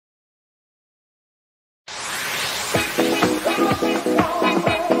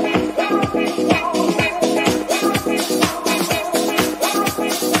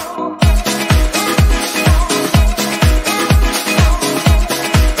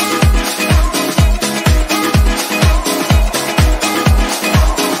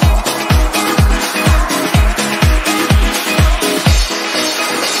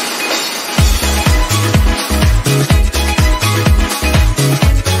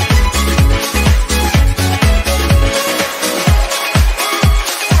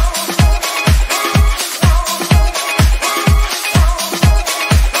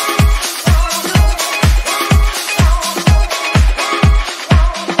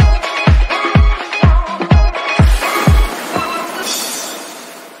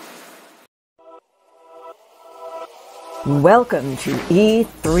Welcome to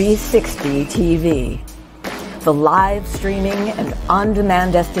E360 TV, the live streaming and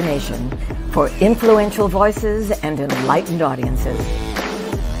on-demand destination for influential voices and enlightened audiences.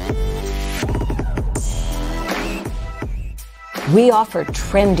 We offer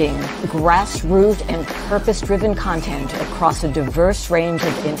trending, grassroots, and purpose-driven content across a diverse range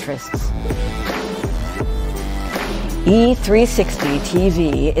of interests. E360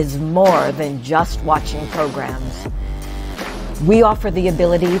 TV is more than just watching programs. We offer the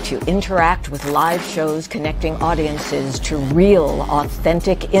ability to interact with live shows connecting audiences to real,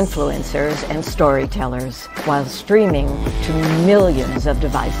 authentic influencers and storytellers while streaming to millions of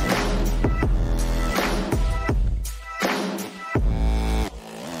devices.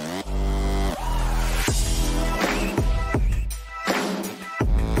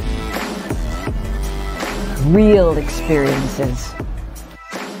 Real experiences.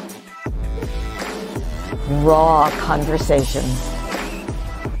 Raw conversations.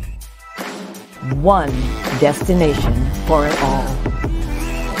 One destination for it all.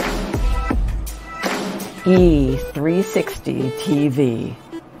 E360 TV.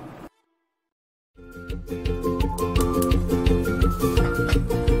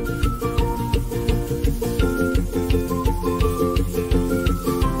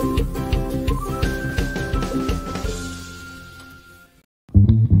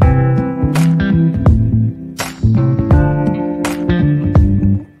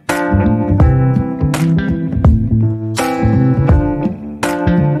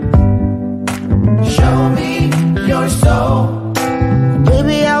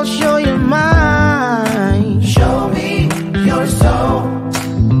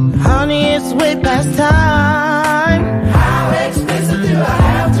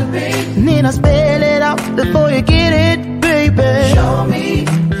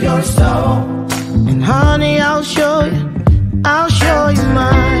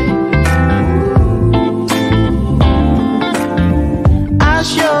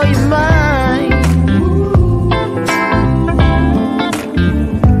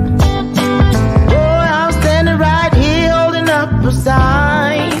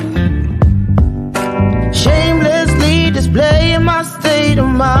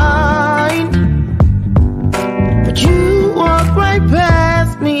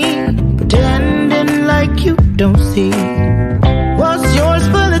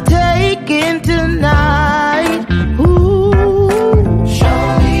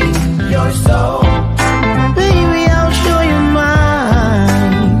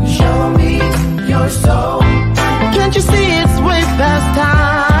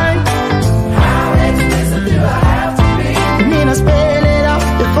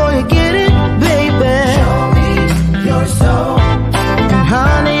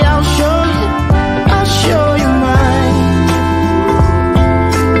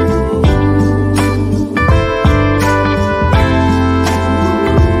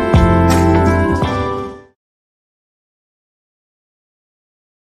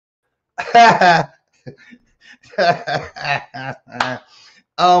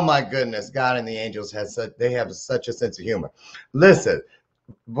 Oh my goodness, God and the angels have such a sense of humor. Listen,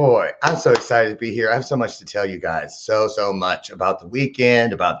 boy, I'm so excited to be here. I have so much to tell you guys. So much about the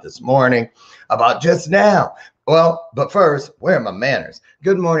weekend, about this morning, about just now. Well, but first, where are my manners?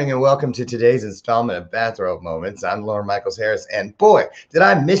 Good morning and welcome to today's installment of Bathrobe Moments. I'm Lauren Michaels Harris, and boy, did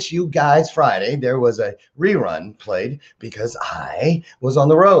I miss you guys Friday. There was a rerun played because I was on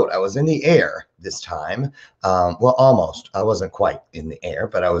the road. I was in the air this time. Well, almost. I wasn't quite in the air,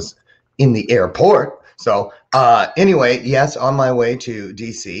 but I was in the airport. So anyway, yes, on my way to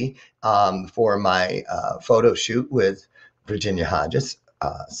DC for my photo shoot with Virginia Hodges,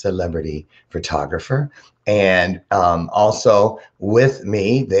 celebrity photographer. And also with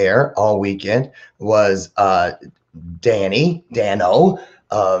me there all weekend was Dano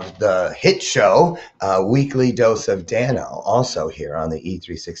of the hit show Weekly Dose of Dano, also here on the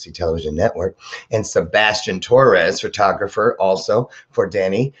E360 television network, and Sebastian Torres, photographer also for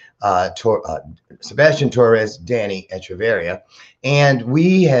Sebastian Torres, Danny Echeverria. And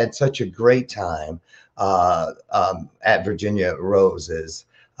we had such a great time at Virginia Rose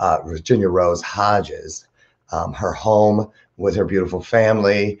Hodges, her home with her beautiful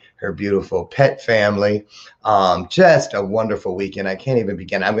family, her beautiful pet family. Just a wonderful weekend. I can't even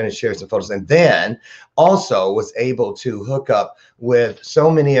begin. I'm going to share some photos. And then also was able to hook up with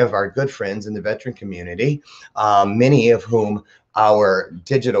so many of our good friends in the veteran community, many of whom our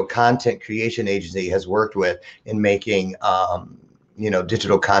digital content creation agency has worked with in making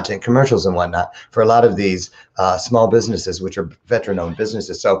digital content commercials and whatnot for a lot of these small businesses, which are veteran-owned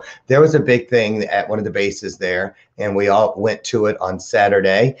businesses. So there was a big thing at one of the bases there, and we all went to it on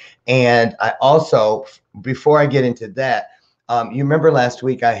Saturday. And I also, before I get into that, you remember last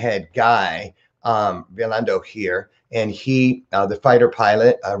week I had Guy Vilando here, and he, the fighter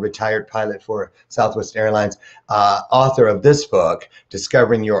pilot, retired pilot for Southwest Airlines, author of this book,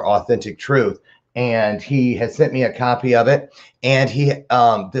 Discovering Your Authentic Truth. And he has sent me a copy of it. And he,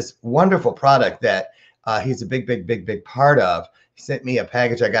 this wonderful product that he's a big part of. He sent me a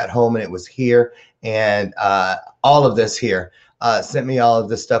package. I got home and it was here. And all of this here, sent me all of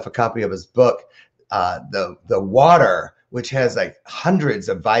this stuff, a copy of his book, the water, which has like hundreds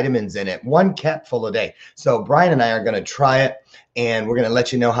of vitamins in it, 1 capful a day. So Brian and I are going to try it, and we're going to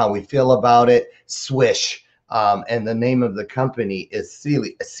let you know how we feel about it. Swish. And the name of the company is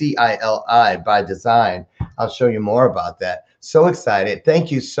C-I-L-I by design. I'll show you more about that. So excited.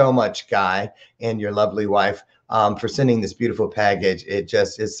 Thank you so much, Guy, and your lovely wife, for sending this beautiful package. It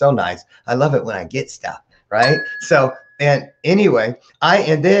just is so nice. I love it when I get stuff, right? So, and anyway,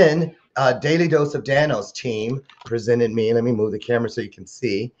 and then Daily Dose of Dano's team presented me. Let me move the camera so you can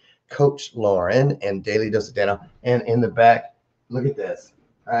see Coach Lauren and Daily Dose of Dano. And in the back, look at this,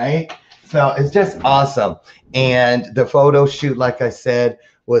 right? So it's just awesome. And the photo shoot, like I said,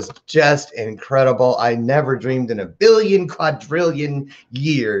 was just incredible. I never dreamed in a billion, quadrillion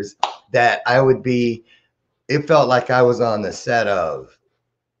years that I would be, it felt like I was on the set of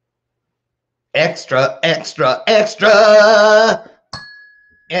Extra, Extra, Extra.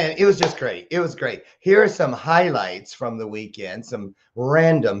 And it was just great. It was great. Here are some highlights from the weekend, some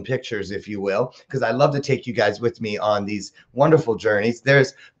random pictures, if you will, because I love to take you guys with me on these wonderful journeys.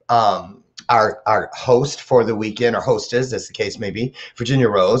 There's our host for the weekend, or hostess, as the case may be, Virginia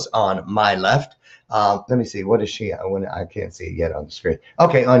Rose on my left. Let me see. What is she? I can't see it yet on the screen.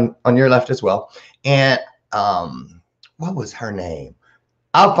 Okay, on your left as well. And what was her name?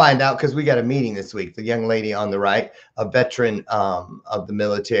 I'll find out because we got a meeting this week. The young lady on the right, a veteran of the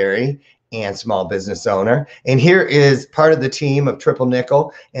military and small business owner. And here is part of the team of Triple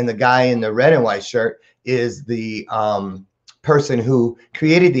Nickel. And the guy in the red and white shirt is the person who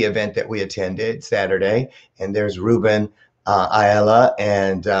created the event that we attended Saturday. And there's Ruben Ayala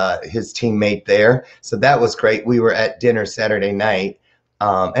and his teammate there. So that was great. We were at dinner Saturday night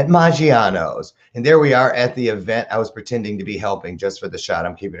at Maggiano's. And there we are at the event. I was pretending to be helping just for the shot.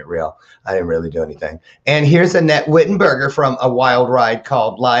 I'm keeping it real. I didn't really do anything. And here's Annette Wittenberger from A Wild Ride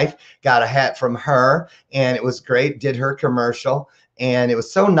Called Life. Got a hat from her, and it was great. Did her commercial. And it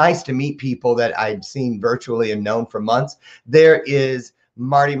was so nice to meet people that I'd seen virtually and known for months. There is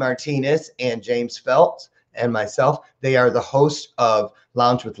Marty Martinez and James Phelps and myself. They are the hosts of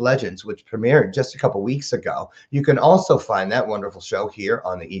Lounge with Legends, which premiered just a couple weeks ago. You can also find that wonderful show here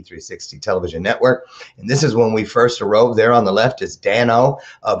on the E360 television network. And this is when we first arrived. There on the left is Dano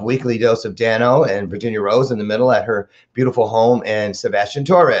of Weekly Dose of Dano, and Virginia Rose in the middle at her beautiful home, and Sebastian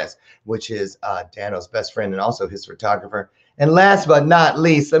Torres, which is Dano's best friend and also his photographer. And last but not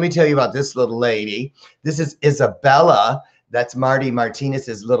least, let me tell you about this little lady. This is Isabella. That's Marty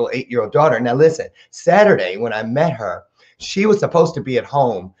Martinez's little 8-year-old daughter. Now listen, Saturday when I met her, she was supposed to be at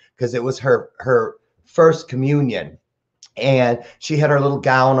home because it was her first communion. And she had her little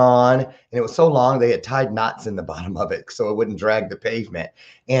gown on, and it was so long they had tied knots in the bottom of it so it wouldn't drag the pavement.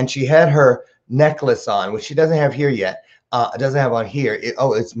 And she had her necklace on, which she doesn't have here yet. It doesn't have on here. It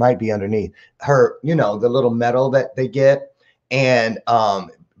might be underneath her, the little medal that they get, and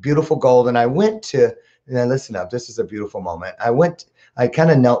beautiful gold. And I went to, now listen up, this is a beautiful moment. I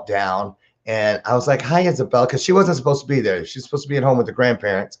kind of knelt down and I was like, hi, Isabel, because she wasn't supposed to be there. She's supposed to be at home with the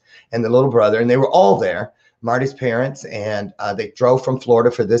grandparents and the little brother, and they were all there, Marty's parents, and they drove from Florida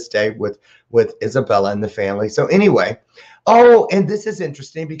for this day with Isabella and the family. So anyway, and this is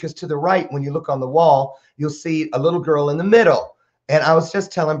interesting because to the right, when you look on the wall, you'll see a little girl in the middle. And I was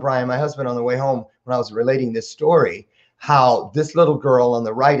just telling Brian, my husband, on the way home when I was relating this story, how this little girl on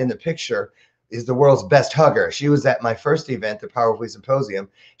the right in the picture is the world's best hugger. She was at my first event, the Powerfully Symposium.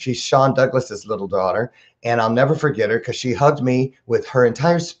 She's Sean Douglas's little daughter, and I'll never forget her because she hugged me with her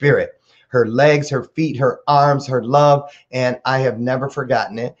entire spirit, her legs, her feet, her arms, her love, and I have never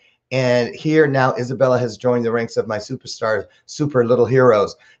forgotten it. And here now, Isabella has joined the ranks of my superstar, super little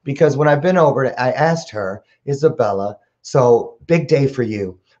heroes, because when I've been over, I asked her, Isabella, so big day for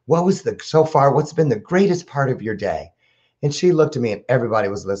you. What's been the greatest part of your day? And she looked at me, and everybody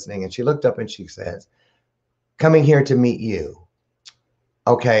was listening, and she looked up and she says, coming here to meet you.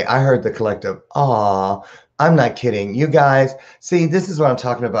 Okay, I heard the collective, aw, I'm not kidding. You guys, see, this is what I'm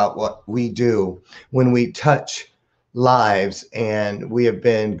talking about, what we do when we touch lives, and we have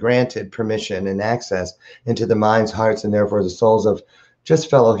been granted permission and access into the minds, hearts, and therefore the souls of just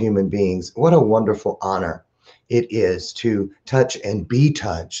fellow human beings. What a wonderful honor it is to touch and be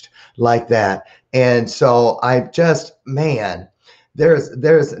touched like that. And so I just, man,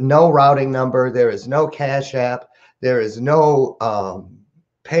 there's no routing number, there is no Cash App, there is no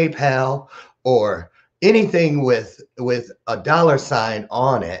PayPal or anything with a dollar sign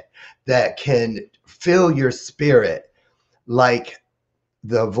on it that can fill your spirit like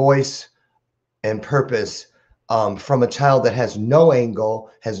the voice and purpose from a child that has no angle,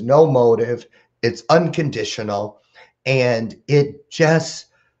 has no motive, it's unconditional, and it just,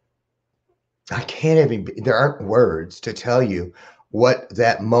 I can't even, there aren't words to tell you what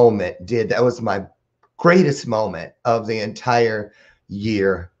that moment did. That was my greatest moment of the entire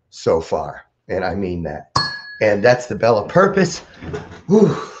year so far. And I mean that. And that's the bell of purpose.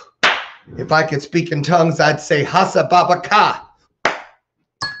 Whew. If I could speak in tongues, I'd say Hasa Baba Ka.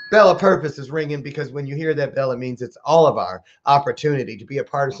 Bell of purpose is ringing, because when you hear that bell, it means it's all of our opportunity to be a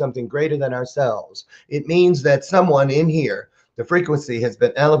part of something greater than ourselves. It means that someone in here, the frequency has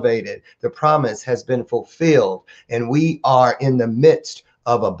been elevated, the promise has been fulfilled, and we are in the midst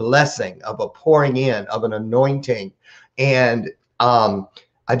of a blessing, of a pouring in, of an anointing. And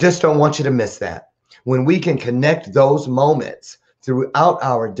I just don't want you to miss that. When we can connect those moments throughout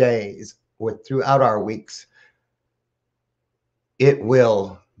our days, throughout our weeks, it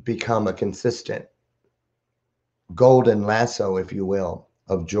will become a consistent golden lasso, if you will,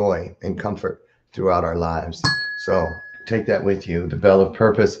 of joy and comfort throughout our lives. So take that with you. The bell of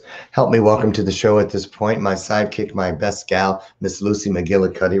purpose. Help me welcome to the show at this point my sidekick, my best gal, Miss Lucy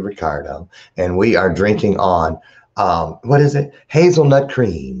McGillicuddy Ricardo. And we are drinking on, what is it? Hazelnut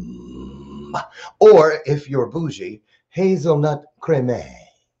cream. Or if you're bougie, hazelnut creme.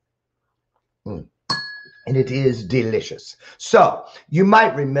 And it is delicious. So you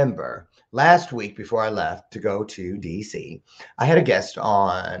might remember last week before I left to go to DC, I had a guest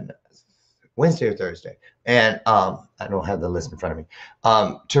on Wednesday or Thursday, and I don't have the list in front of me.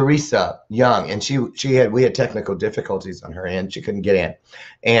 Teresa Young, and we had technical difficulties on her end. She couldn't get in,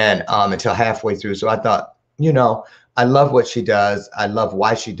 and until halfway through. So I thought, I love what she does. I love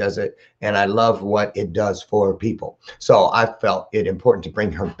why she does it, and I love what it does for people. So I felt it important to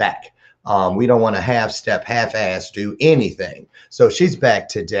bring her back. We don't want to half-ass do anything. So she's back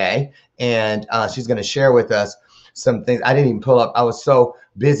today, and she's going to share with us some things. I didn't even pull up. I was so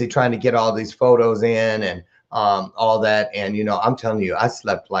busy trying to get all these photos in and all that. And, I'm telling you, I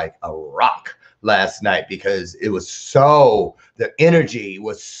slept like a rock last night because the energy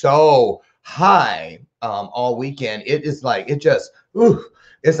was so high all weekend. It is like,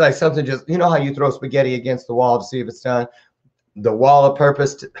 it's like something just, how you throw spaghetti against the wall to see if it's done? The wall of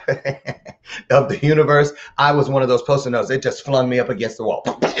purpose of the universe. I was one of those post-it notes. It just flung me up against the wall,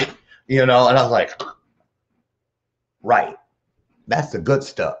 and I was like, right. That's the good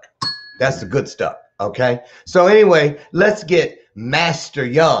stuff. That's the good stuff. Okay. So anyway, let's get Master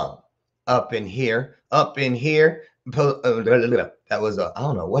Young up in here. That was I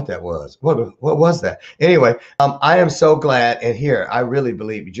don't know what that was. What was that? Anyway, I am so glad. And here, I really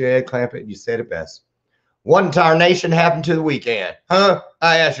believe you. Jay Clampett, you said it best. What tarnation happened to the weekend? Huh?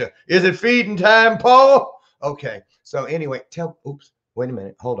 I asked you, is it feeding time, Paul? Okay. So anyway, wait a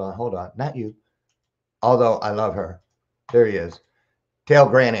minute. Hold on. Not you. Although I love her. There he is. Tell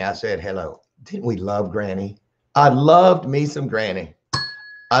Granny I said hello. Didn't we love Granny? I loved me some Granny.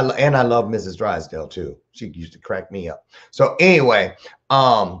 I love Mrs. Drysdale too. She used to crack me up. So anyway,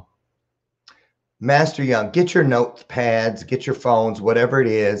 Master Young, get your notepads, get your phones, whatever it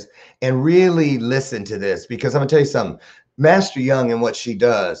is, and really listen to this, because I'm going to tell you something. Master Young and what she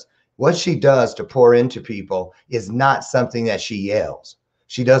does to pour into people is not something that she yells.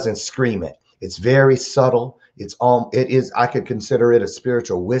 She doesn't scream it. It's very subtle. I could consider it a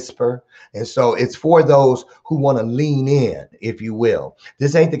spiritual whisper. And so it's for those who want to lean in, if you will.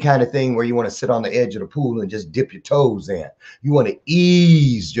 This ain't the kind of thing where you want to sit on the edge of the pool and just dip your toes in. You want to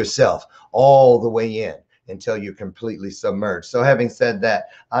ease yourself all the way in until you're completely submerged. So having said that,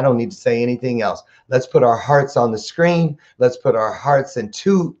 I don't need to say anything else. Let's put our hearts on the screen. Let's put our hearts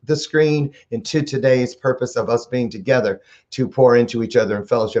into the screen, into today's purpose of us being together to pour into each other in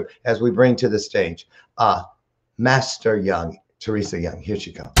fellowship as we bring to the stage Master Young, Teresa Young. Here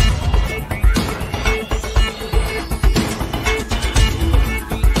she comes.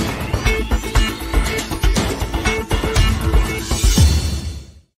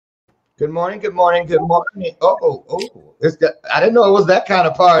 Good morning. Oh. I didn't know it was that kind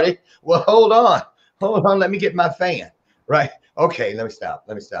of party. Well, hold on. Let me get my fan. Right. Okay, let me stop.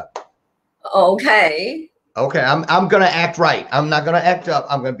 Okay. Okay, I'm gonna act right. I'm not gonna act up.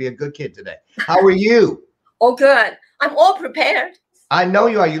 I'm gonna be a good kid today. How are you? Oh, good. I'm all prepared. I know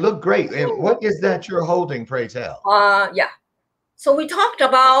you are. You look great. And what is that you're holding, pray tell? Yeah. So we talked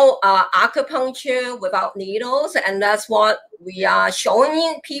about acupuncture without needles, and that's what we are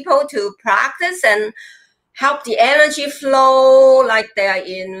showing people to practice and help the energy flow like they're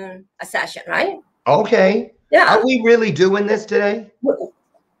in a session, right? Okay. Yeah. Are we really doing this today?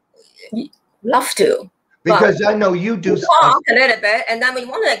 Love to. Because I know you do talk a little bit, and then we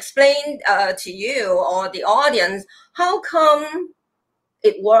want to explain to you or the audience how come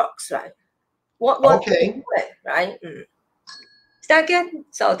it works, right? What okay, right? Is that good?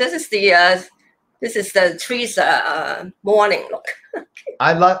 So this is the Teresa morning look.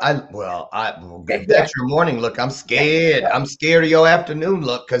 if that's your morning look, I'm scared. I'm scared of your afternoon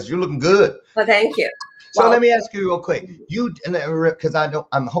look because you're looking good. Well, thank you. So let me ask you real quick. Because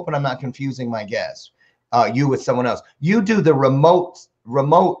I'm hoping I'm not confusing my guests. You with someone else. You do the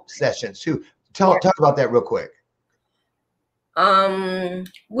remote sessions too. Talk about that real quick.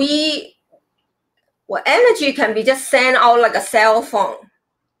 Energy can be just sent out like a cell phone.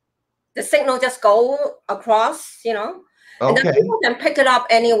 The signal just go across, and then people can pick it up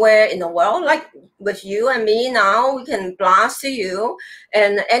anywhere in the world. Like with you and me now, we can blast to you,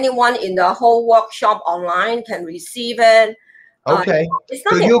 and anyone in the whole workshop online can receive it. Okay.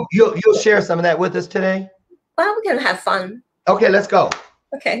 So you'll share some of that with us today? Well, we can have fun. Okay, let's go.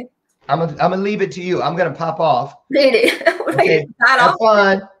 Okay. I'm gonna leave it to you. I'm gonna pop off. Really? Okay. Have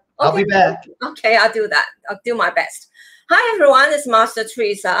fun. I'll be back. Okay, I'll do that. I'll do my best. Hi everyone, it's Master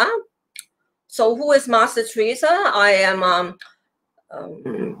Teresa. So who is Master Teresa? I am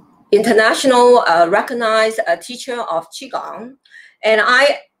international recognized teacher of Qigong, and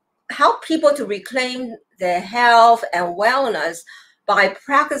I help people to reclaim their health and wellness by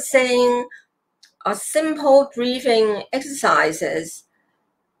practicing a simple breathing exercises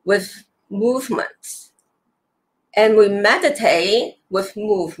with movements. And we meditate with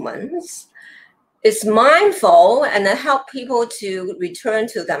movements. It's mindful and it helps people to return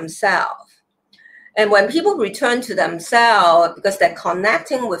to themselves. And when people return to themselves, because they're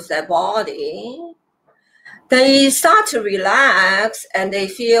connecting with their body, they start to relax and they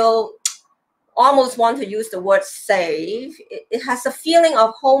feel almost want to use the word safe. It has a feeling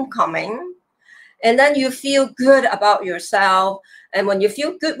of homecoming. And then you feel good about yourself. And when you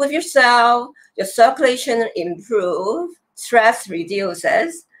feel good with yourself, your circulation improves, stress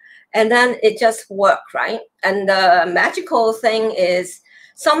reduces, and then it just works, right? And the magical thing is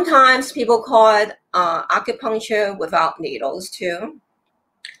sometimes people call it acupuncture without needles too.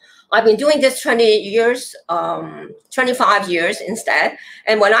 I've been doing this 20 years, 25 years instead.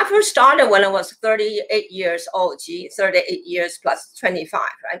 And when I first started, when I was 38 years old, 38 years plus 25,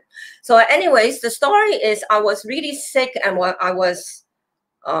 right? So anyways, the story is I was really sick and I was,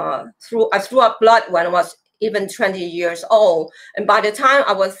 I threw up blood when I was even 20 years old. And by the time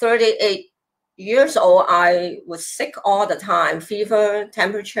I was 38 years old, I was sick all the time, fever,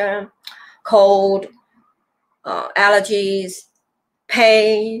 temperature, cold, allergies,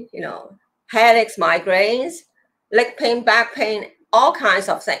 pain, headaches, migraines, leg pain, back pain, all kinds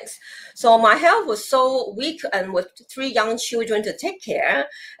of things. So my health was so weak, and with 3 young children to take care,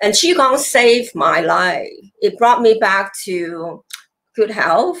 and Qigong saved my life. It brought me back to good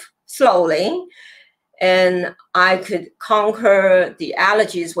health slowly, and I could conquer the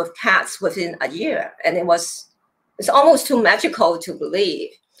allergies with cats within a year. And it's almost too magical to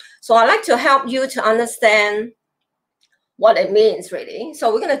believe. So I like to help you to understand what it means, really.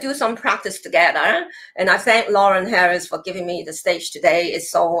 So we're going to do some practice together. And I thank Lauren Harris for giving me the stage today.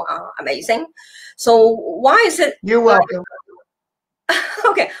 It's so amazing. So why is it? You're welcome.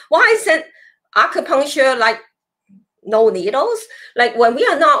 Okay. Why is it acupuncture like no needles? Like when we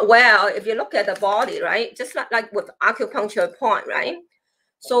are not well, if you look at the body, right? Just like with acupuncture point, right?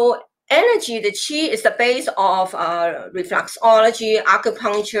 So energy, the qi, is the base of reflexology,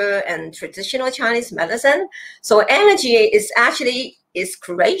 acupuncture, and traditional Chinese medicine. So energy is actually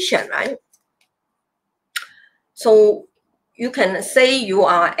creation, right? So you can say you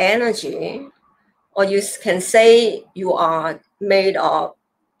are energy, or you can say you are made of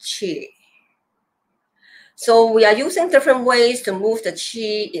qi. So we are using different ways to move the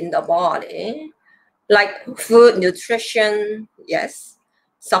qi in the body, like food, nutrition, yes.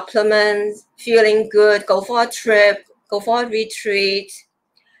 Supplements, feeling good, go for a trip, go for a retreat,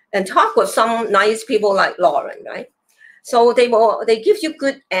 and talk with some nice people like Lauren, right? So they give you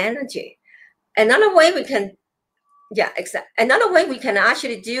good energy. Another way we can, Another way we can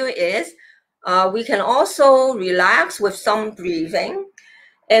actually do is we can also relax with some breathing.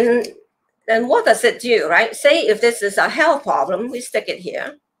 And then what does it do, right? Say if this is a health problem, we stick it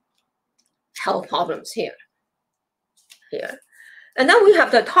here. Health problems here. And then we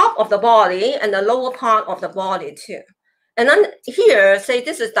have the top of the body and the lower part of the body too. And then here, say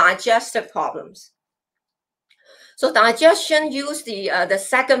this is digestive problems. So digestion use the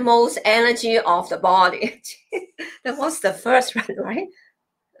second most energy of the body. That was the first one, right?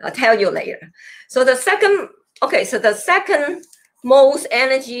 I'll tell you later. So the second most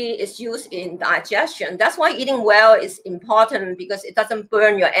energy is used in digestion. That's why eating well is important, because it doesn't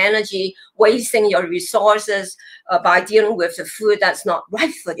burn your energy, wasting your resources by dealing with the food that's not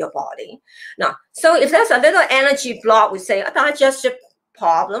right for your body. Now, so if there's a little energy block, we say a digestive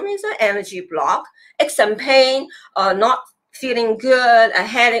problem is an energy block. Aches and pain, not feeling good, a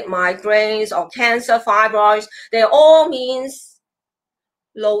headache, migraines, or cancer, fibroids, they all means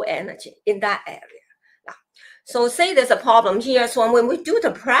low energy in that area. So say there's a problem here. So when we do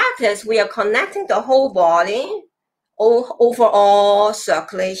the practice, we are connecting the whole body, overall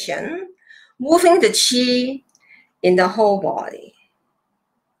circulation, moving the qi in the whole body.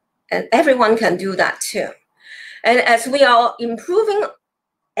 And everyone can do that too. And as we are improving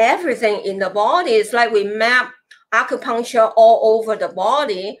everything in the body, it's like we map acupuncture all over the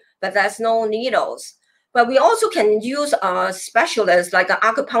body, but there's no needles. But we also can use specialists like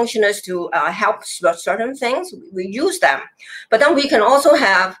acupuncturists to help certain things. We use them. But then we can also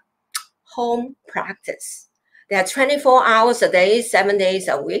have home practice. They are 24 hours a day, 7 days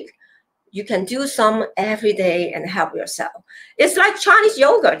a week. You can do some every day and help yourself. It's like Chinese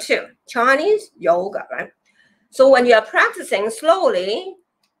yoga too. Chinese yoga, right? So when you are practicing slowly,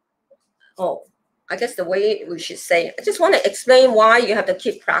 I guess the way we should say, I just want to explain why you have to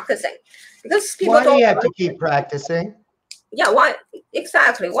keep practicing. Because people why do you have to keep practicing? Yeah, why?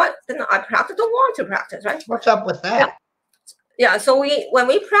 Exactly. What? Then I don't want to practice, right? What's up with that? Yeah, so when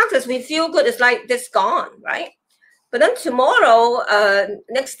we practice, we feel good. It's like this gone, right? But then tomorrow,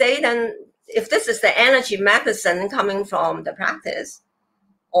 next day, then if this is the energy medicine coming from the practice,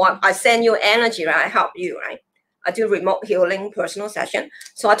 or I send you energy, right? I help you, right? I do remote healing personal session.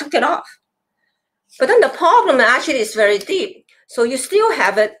 So I took it off. But then the problem actually is very deep. So you still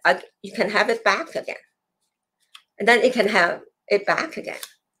have it, you can have it back again. And then it can have it back again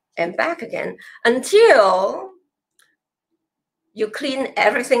and back again until you clean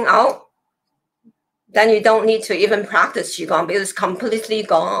everything out. Then you don't need to even practice Qigong because it's completely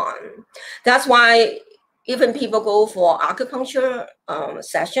gone. That's why even people go for acupuncture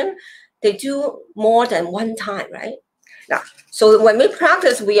session, they do more than one time, right? Now, so when we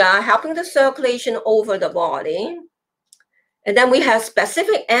practice, we are helping the circulation over the body. And then we have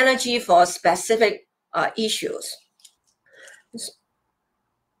specific energy for specific issues.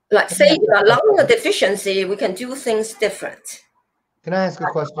 Like say you are lung deficiency, we can do things different. Can I ask a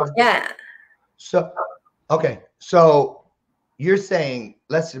question? Yeah. So, okay. So you're saying,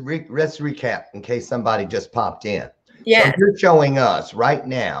 let's recap in case somebody just popped in. Yeah. So you're showing us right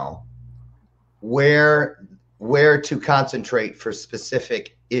now where to concentrate for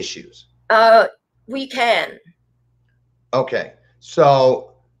specific issues. We can. Okay.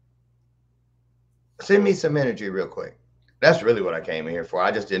 So send me some energy real quick. That's really what I came in here for.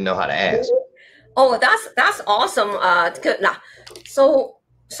 I just didn't know how to ask. Oh, that's awesome. Good. Now, so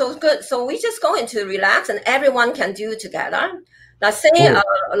good. So we just go into relax, and everyone can do together. Now, say,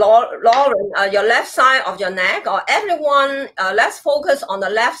 Lauren, your left side of your neck, or everyone, let's focus on the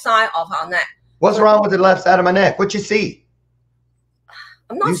left side of our neck. What's wrong with the left side of my neck? What you see?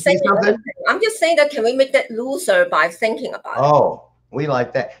 I'm not saying anything. I'm just saying that can we make that looser by thinking about it? Oh, we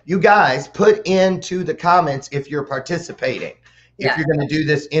like that. You guys put into the comments if you're participating. If you're going to do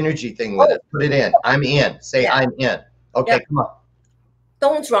this energy thing with it, put it in. I'm in. Say I'm in. Okay, come on.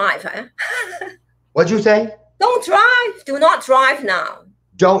 Don't drive, huh? What'd you say? Don't drive. Do not drive now.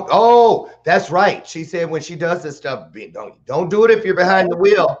 Don't. Oh, that's right. She said when she does this stuff, don't do it if you're behind the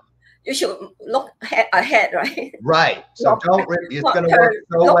wheel. You should look ahead, right? Right. So don't. It's going to work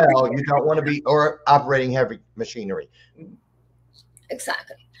so well. You don't want to be operating heavy machinery.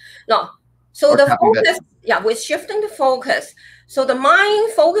 Exactly. No. So the focus, we're shifting the focus. So the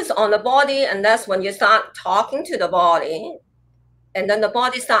mind focus on the body, and that's when you start talking to the body, and then the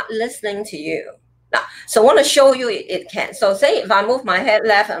body start listening to you. Now, so I want to show you it can. So say if I move my head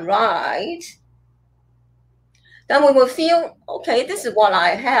left and right, then we will feel, okay, this is what I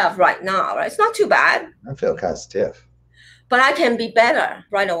have right now, right? It's not too bad. I feel kind of stiff. But I can be better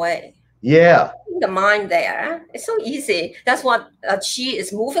right away. Yeah. The mind there. It's so easy. That's what qi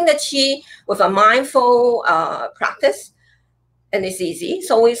is, moving the qi with a mindful practice. And it's easy.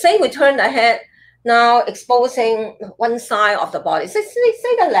 So we say we turn the head now, exposing one side of the body. Say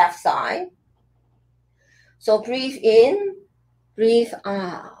the left side. So breathe in, breathe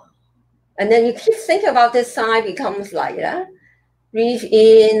out. And then you keep thinking about this side becomes lighter. Breathe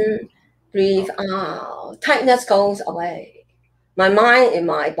in, breathe out. Tightness goes away. My mind in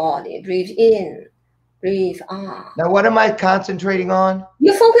my body. Breathe in, breathe out. Now, what am I concentrating on?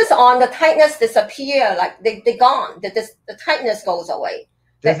 You focus on the tightness disappear, like they're gone. The tightness goes away.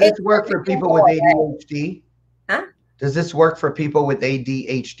 Does this work for people with ADHD? Huh? Does this work for people with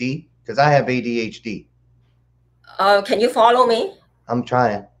ADHD? Because I have ADHD. Can you follow me? I'm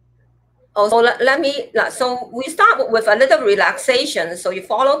trying. Oh, so let me, so we start with a little relaxation. So you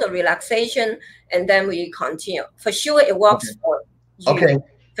follow the relaxation and then we continue. For sure, it works for you. Okay.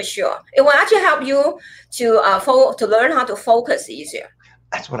 For sure. It will actually help you to learn how to focus easier.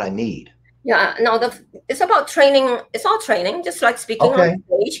 That's what I need. Yeah, no, it's about training. It's all training, just like speaking on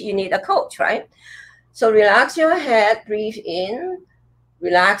stage, you need a coach, right? So relax your head, breathe in.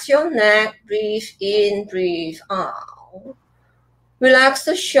 Relax your neck, breathe in, breathe out. Relax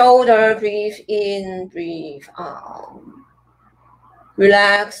the shoulder, breathe in, breathe out.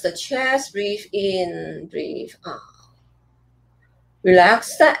 Relax the chest, breathe in, breathe out.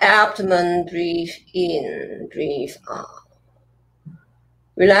 Relax the abdomen, breathe in, breathe out.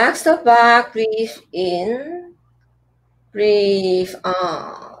 Relax the back, breathe in, breathe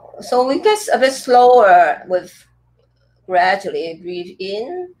out. So we get a bit slower with gradually breathe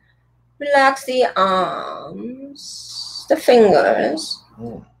in. Relax the arms, the fingers.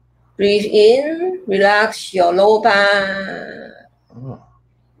 Breathe in, relax your lower back.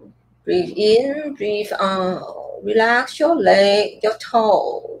 Breathe in, breathe out. Relax your leg, your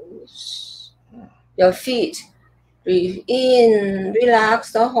toes, your feet. Breathe in,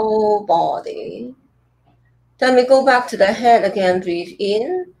 relax the whole body. Then we go back to the head again, breathe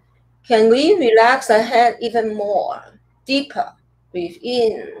in. Can we relax the head even more, deeper? Breathe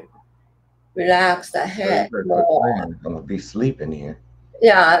in, relax the head more. I'm going to be sleeping here.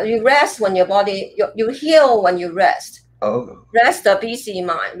 Yeah, you rest when your body, you heal when you rest. Oh. Rest the busy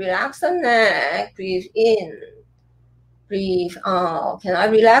mind. Relax the neck, breathe in, breathe out. Can I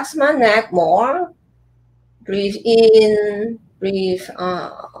relax my neck more? Breathe in, breathe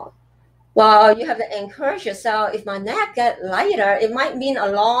out. Well, you have to encourage yourself. If my neck gets lighter, it might mean a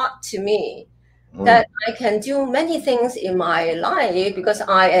lot to me that I can do many things in my life because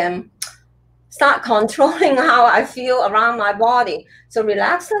I am start controlling how I feel around my body. So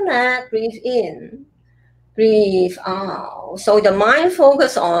relax the neck, breathe in, breathe out. So the mind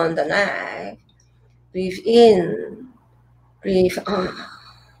focus on the neck, breathe in, breathe out.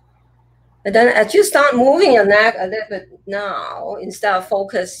 And then as you start moving your neck a little bit now, instead of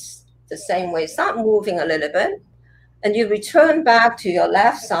focus the same way, start moving a little bit. And you return back to your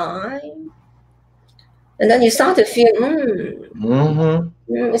left side. And then you start to feel,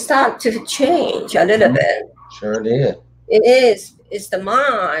 it starts to change a little bit. Sure did. It is. It's the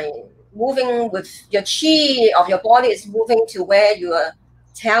mind moving with your chi of your body is moving to where you are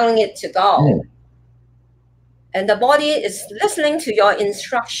telling it to go. And the body is listening to your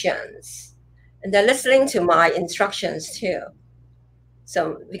instructions. And they're listening to my instructions too.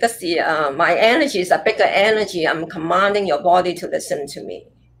 So because my energy is a bigger energy, I'm commanding your body to listen to me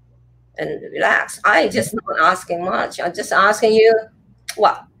and relax. I just not asking much. I'm just asking you,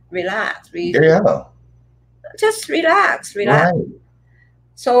 what? Relax. Yeah. Just relax. Right.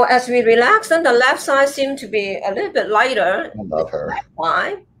 So as we relax, then the left side seems to be a little bit lighter. I love her.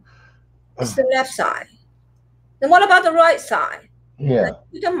 Why? It's the left side. Then what about the right side? Yeah.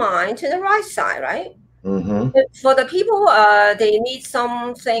 Put the mind to the right side, right? For the people, they need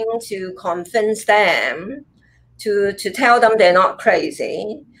something to convince them, to tell them they're not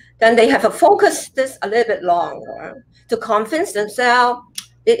crazy. Then they have to focus this a little bit longer to convince themselves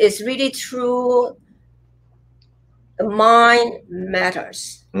it is really true. The mind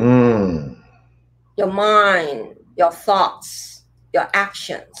matters. Your mind, your thoughts, your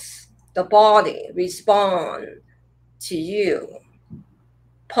actions, the body respond to you.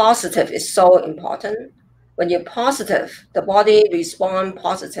 Positive is so important. When you're positive, the body responds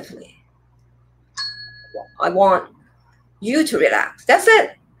positively. I want you to relax. That's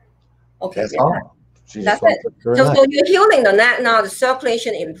it. Okay. That's all. That's it. So you're healing the neck now. The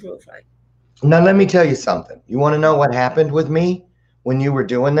circulation improves, right? Now let me tell you something. You want to know what happened with me when you were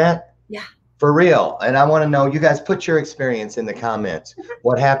doing that? Yeah. For real. And I want to know, you guys put your experience in the comments.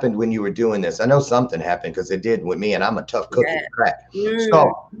 What happened when you were doing this? I know something happened because it did with me, and I'm a tough cookie to crack.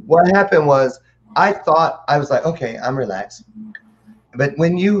 So what happened was I was like, okay, I'm relaxed. But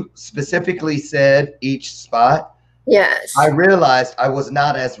when you specifically said each spot, yes, I realized I was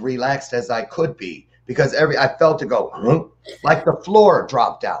not as relaxed as I could be because I felt it go like the floor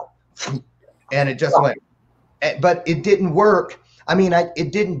dropped out and it just went. but it didn't work. I mean,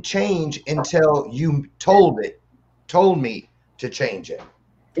 it didn't change until you told me to change it.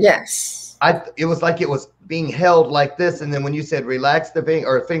 Yes. It was like it was being held like this, and then when you said relax the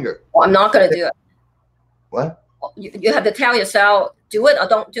finger. Well, I'm not going to do it. What? You have to tell yourself, do it or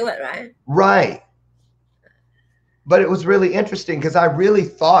don't do it, right? Right. But it was really interesting because I really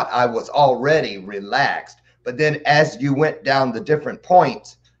thought I was already relaxed. But then as you went down the different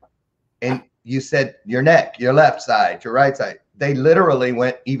points and you said your neck, your left side, your right side, they literally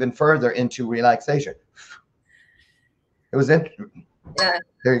went even further into relaxation. It was interesting. Yeah.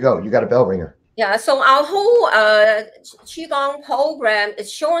 There you go. You got a bell ringer. Yeah. So our whole Qigong program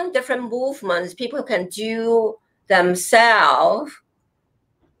is showing different movements people can do themselves.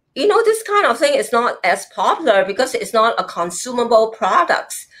 You know, this kind of thing is not as popular because it's not a consumable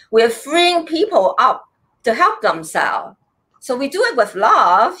product. We're freeing people up to help themselves. So we do it with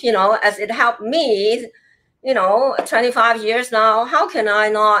love, you know, as it helped me, you know, 25 years now. How can I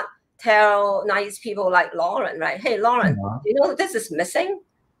not tell nice people like Lauren, right? Hey, Lauren, you know, this is missing.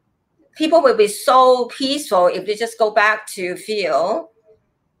 People will be so peaceful if they just go back to feel,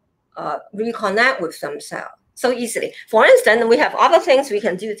 reconnect with themselves so easily. For instance, we have other things we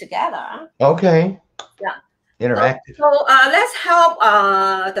can do together. Okay. Yeah. Interactive. So let's help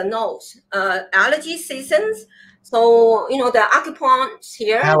the nose. Allergy seasons. So, you know, the acupuncture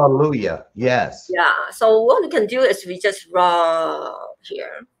here. Hallelujah. Yes. Yeah. So what we can do is we just rub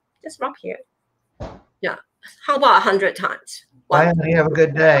here. Just rub here. Yeah. How about 100 times? Bye, honey. Have a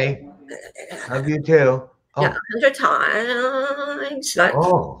good day. Love you too. Oh. Yeah, 100 times. Like,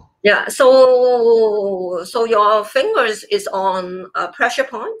 oh. Yeah. So your fingers is on pressure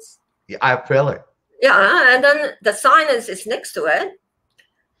points. Yeah, I feel it. Yeah, and then the sinus is next to it.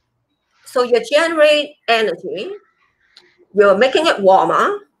 So you generate energy. You're making it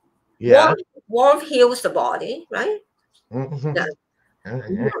warmer. Yeah. Warmth heals the body, right? Mm-hmm. Yeah.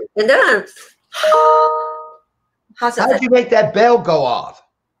 Mm-hmm. And then, how'd you make that bell go off?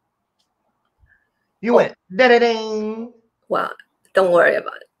 You went da-da-ding. Well, don't worry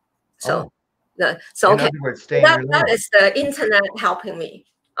about it. So, In okay. other words, That is the internet helping me.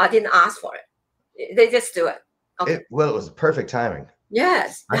 I didn't ask for it. They just do it. Okay. Well, it was perfect timing.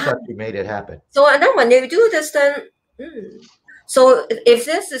 Yes. I thought you made it happen. So, and then when you do this, then, so if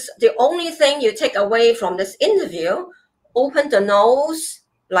this is the only thing you take away from this interview, open the nose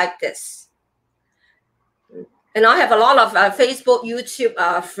like this. And I have a lot of Facebook,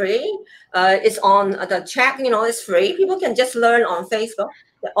 YouTube free. It's on the chat, you know, it's free. People can just learn on Facebook.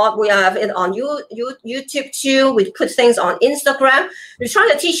 We have it on YouTube too. We put things on Instagram. We're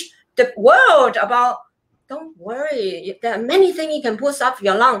trying to teach the world about, don't worry, there are many things you can push up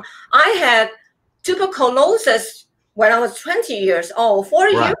your lung. I had tuberculosis when I was 20 years old,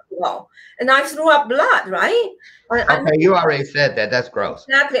 40 years ago, and I threw up blood, right? Okay, you already said that. That's gross.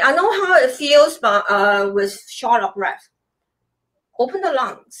 Exactly. I know how it feels, but with short of breath. Open the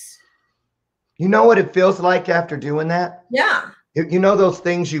lungs. You know what it feels like after doing that? Yeah. You know those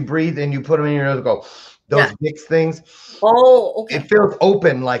things you breathe and you put them in your nose and go, those mixed things? Oh, okay. It feels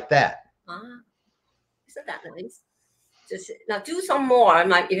open like that. Isn't that nice? Just now do some more. It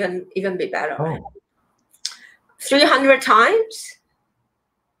might even be better. Oh. Right? 300 times.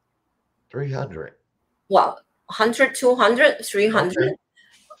 300. Well, 100, 200, 300. Okay.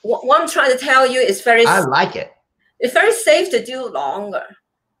 What I'm trying to tell you is I like it. It's very safe to do longer.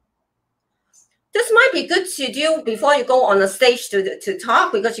 This might be good to do before you go on the stage to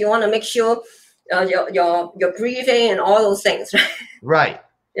talk, because you want to make sure your breathing and all those things. Right.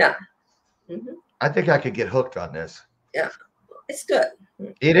 Yeah. I think I could get hooked on this. Yeah. It's good.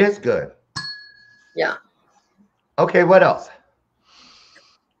 It is good. Yeah. Okay, what else?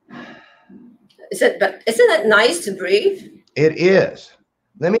 Isn't it nice to breathe? It is.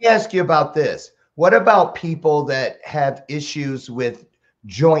 Let me ask you about this. What about people that have issues with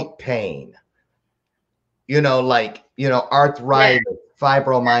joint pain? You know, like, arthritis,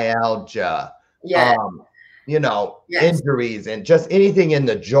 fibromyalgia, injuries, and just anything in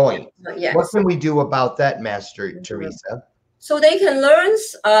the joint. Yes. What can we do about that, Master Teresa? So they can learn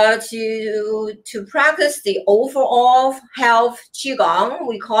to practice the overall health Qigong.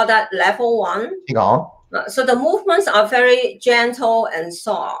 We call that level 1. Qigong. So the movements are very gentle and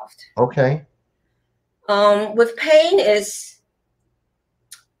soft. Okay. With pain is,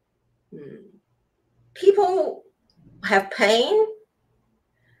 people have pain.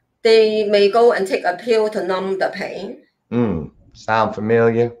 They may go and take a pill to numb the pain. Sound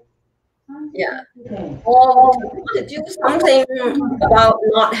familiar? Yeah. Or to do something about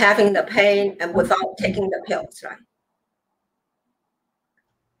not having the pain and without taking the pills, right?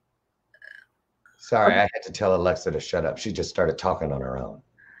 Sorry, I had to tell Alexa to shut up. She just started talking on her own.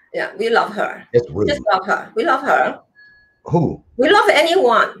 Yeah, we love her. It's rude. Just love her. We love her. Who? We love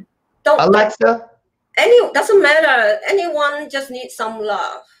anyone. Alexa? Doesn't matter. Anyone just needs some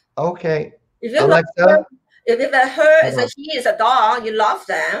love. Okay. If you Alexa? love her, if her is a he is a dog, you love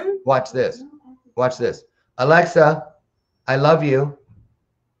them. Watch this. Watch this. Alexa, I love you.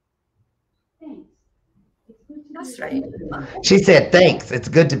 That's right. She said, thanks. It's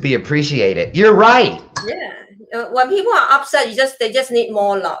good to be appreciated. You're right. Yeah. When people are upset, they just need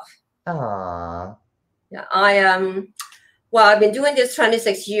more love. Aww. Yeah. Well, I've been doing this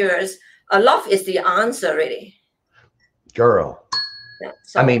 26 years. Love is the answer, really. Girl. Yeah.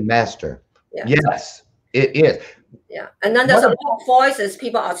 So, I mean, master. Yeah. Yes, it is. Yeah. And then there's a lot of voices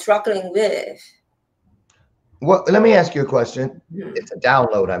people are struggling with. Well, let me ask you a question. It's a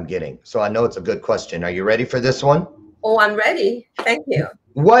download I'm getting, so I know it's a good question. Are you ready for this one? Oh, I'm ready. Thank you.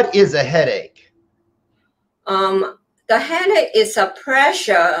 What is a headache? The headache is a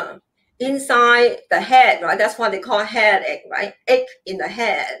pressure inside the head, right? That's what they call headache, right? Ache in the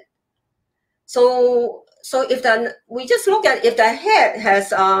head. So if we just look at if the head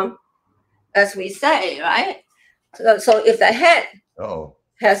has, as we say, right? So if the head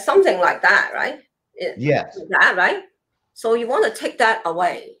has something like that, right? Yes. That, right? So you want to take that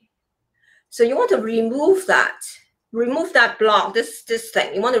away. So you want to remove that block, this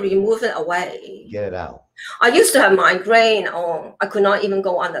thing. You want to remove it away. Get it out. I used to have migraine. Oh, I could not even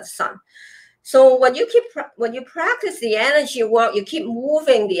go under the sun. So when you practice the energy work, you keep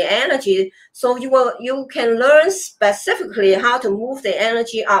moving the energy. So you can learn specifically how to move the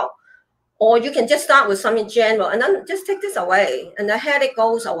energy out. Or you can just start with something general and then just take this away, and the headache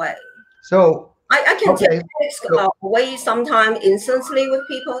goes away. So I can take headaches away sometime instantly with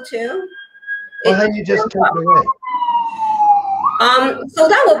people too. Well, how do you just take it away? So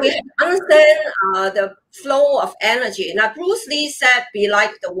that will be understand the flow of energy. Now Bruce Lee said, "Be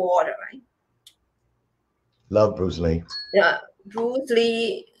like the water," right? Love Bruce Lee. Yeah, Bruce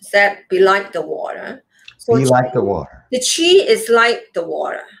Lee said, "Be like the water." So be like the water. The chi is like the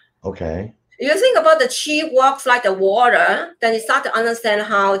water. Okay. If you think about the chi works like the water, then you start to understand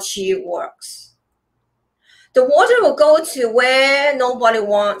how chi works. The water will go to where nobody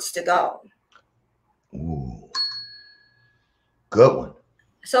wants to go. Ooh. Good one.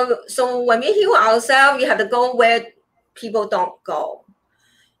 So when we heal ourselves, we have to go where people don't go.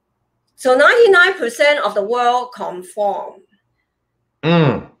 So 99% of the world conform.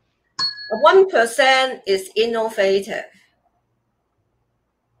 1% is innovative.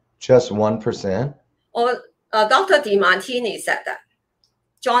 Just 1%? Or Dr. DiMartini said that.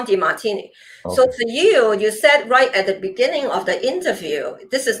 John DiMartini. Okay. So for you, you said right at the beginning of the interview,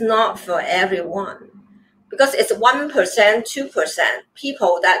 this is not for everyone. Because it's 1%, 2%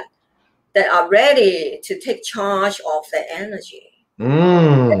 people that are ready to take charge of the energy.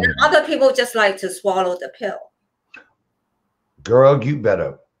 And then other people just like to swallow the pill. Girl, you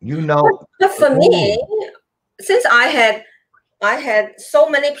better, you know. But for me, since I had so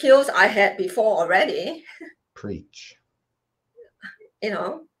many pills I had before already. Preach. You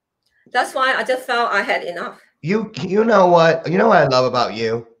know, that's why I just felt I had enough. You know what? You know what I love about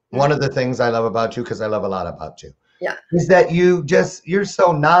you? One of the things I love about you, because I love a lot about you, is that you're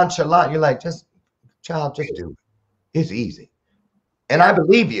so nonchalant. You're like, just do it. It's easy. And I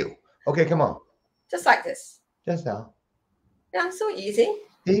believe you. Okay, come on. Just like this. Just now. Yeah, so easy.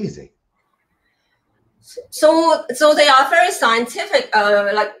 Easy. So they are very scientific,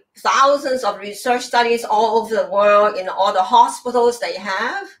 like thousands of research studies all over the world in all the hospitals they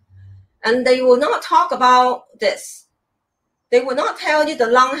have. And they will not talk about this. They will not tell you the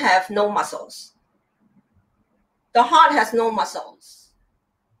lung have no muscles. The heart has no muscles.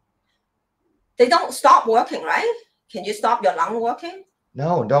 They don't stop working, right? Can you stop your lung working?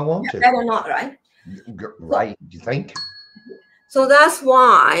 No, don't want to. Better not, right? Right, you think? So that's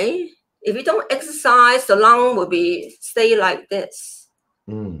why if you don't exercise, the lung will stay like this.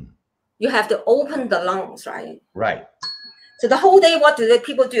 You have to open the lungs, right? Right. So the whole day, what do the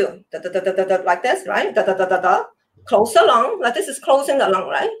people do? Like this, right? Close the lung. Like this is closing the lung,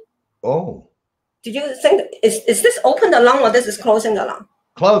 right? Oh. Did you think, is this open the lung or this is closing the lung?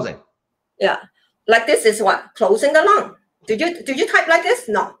 Closing. Yeah. Like this is what? Closing the lung. Did you type like this?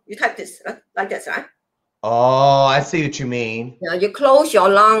 No. You type this, like this, right? Oh, I see what you mean. Yeah, you close your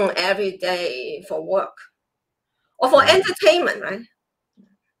lung every day for work. Or for entertainment, right?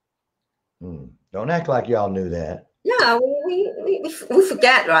 Don't act like y'all knew that. Yeah, we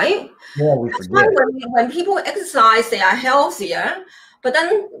forget, right? Yeah, we forget. When people exercise, they are healthier. But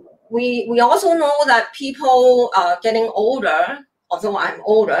then we also know that people getting older although I'm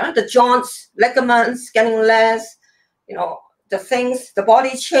older, the joints, ligaments getting less, you know, the things, the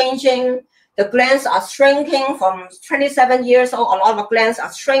body changing, the glands are shrinking from 27 years old. A lot of glands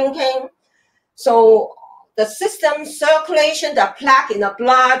are shrinking. So the system, circulation, the plaque in the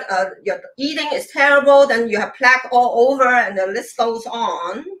blood, your eating is terrible, then you have plaque all over, and the list goes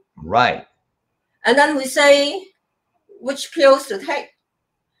on. Right. And then we say, which pills to take?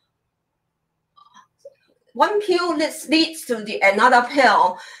 One pill leads to another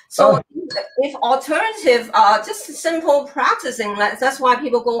pill. So if alternative are just simple practicing, that's why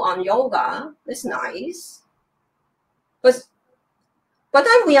people go on yoga. It's nice. But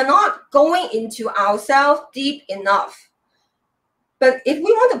then we are not going into ourselves deep enough. But if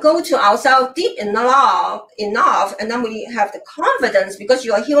we want to go to ourselves deep enough, and then we have the confidence because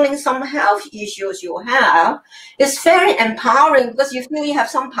you are healing some health issues you have, it's very empowering because you feel you have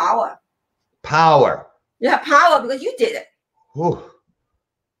some power. Power. You have power because you did it. Whew.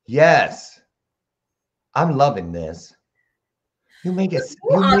 Yes. I'm loving this. You make it,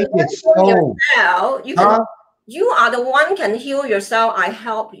 you make it so. Yourself, you are the one can heal yourself. I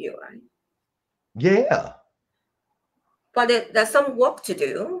help you, right? Yeah. But there's some work to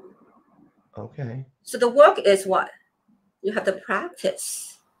do. Okay. So the work is what? You have to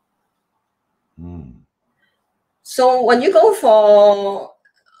practice. So when you go for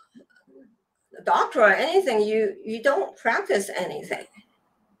a doctor or anything, you don't practice anything.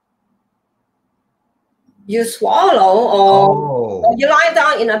 You swallow or you lie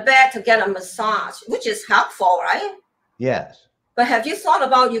down in a bed to get a massage, which is helpful, right? Yes. But have you thought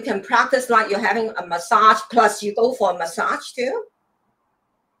about you can practice like you're having a massage plus you go for a massage too?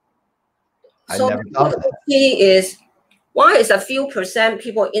 I never thought of that. The key is why is a few percent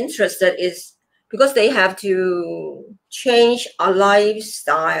people interested is because they have to change a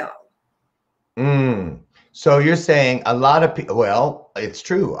lifestyle. So you're saying a lot of people, well, it's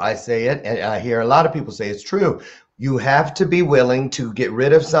true. I say it and I hear a lot of people say it's true. You have to be willing to get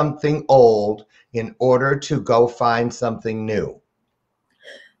rid of something old in order to go find something new.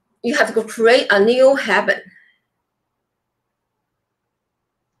 You have to create a new habit.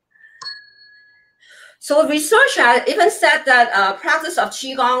 So research has even said that practice of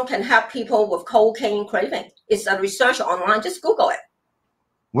Qigong can help people with cocaine craving. It's a research online. Just Google it.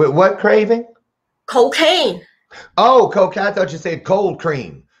 With what craving? Cocaine. Oh, cocaine. I thought you said cold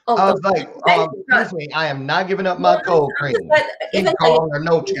cream. Oh, I was like, excuse me, I am not giving up my cold cream. Qigong or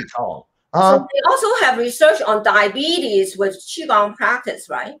no Qigong. So they also have research on diabetes with Qigong practice,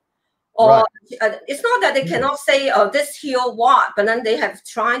 right? Or it's not that they cannot say, oh, this heal what, but then they have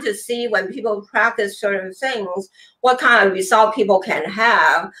trying to see when people practice certain things, what kind of result people can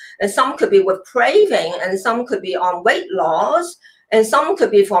have. And some could be with craving, and some could be on weight loss, and some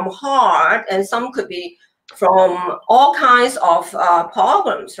could be from heart, and some could be from all kinds of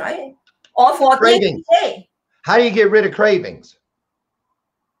problems, right? Or for cravings. How do you get rid of cravings?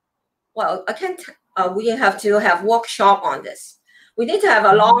 Well, I can't. We have to have workshop on this. We need to have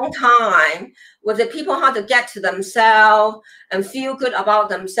a long time with the people how to get to themselves and feel good about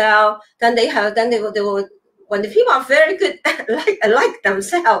themselves. Then they will. When the people are very good, like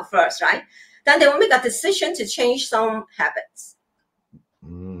themselves first, right? Then they will make a decision to change some habits.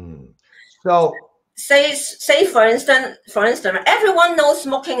 So say for instance, everyone knows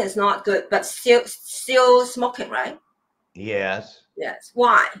smoking is not good, but still smoking, right? Yes. Yes.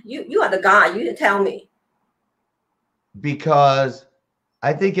 Why? You are the guy. You tell me. Because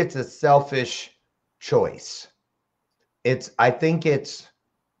I think it's a selfish choice. I think it's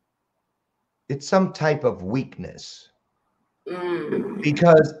some type of weakness.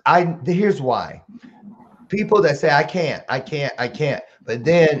 Because here's why. People that say I can't, but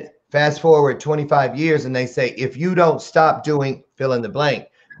then fast forward 25 years and they say if you don't stop doing fill in the blank,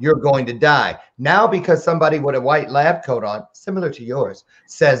 you're going to die. Now because somebody with a white lab coat on, similar to yours,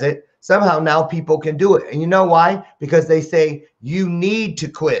 says it, somehow now people can do it. And you know why? Because they say you need to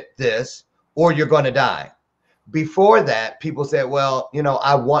quit this or you're going to die. Before that, people said, well, you know,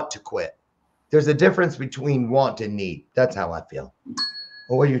 I want to quit. There's a difference between want and need. That's how I feel.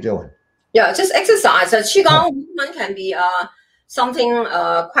 Well, what are you doing? Yeah, just exercise. Qigong movement can be something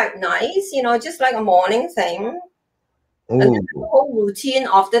quite nice, you know, just like a morning thing. And a whole routine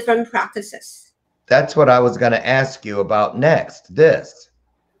of different practices. That's what I was going to ask you about next, this.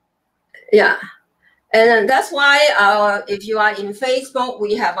 Yeah. And that's why if you are in Facebook,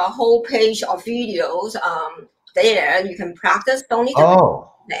 we have a whole page of videos there. You can practice. Don't need to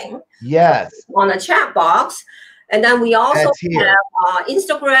do anything. Yes. On the chat box. And then we also have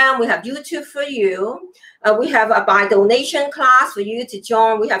Instagram. We have YouTube for you. We have a by donation class for you to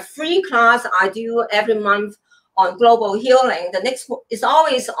join. We have free class I do every month on global healing. The next is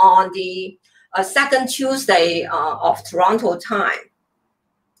always on the second Tuesday of Toronto time.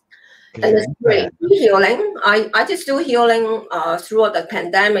 And it's great healing. I just do healing throughout the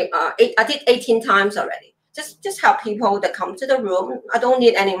pandemic. I did 18 times already. Just help people that come to the room. I don't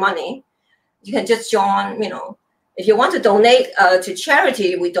need any money. You can just join, you know. If you want to donate to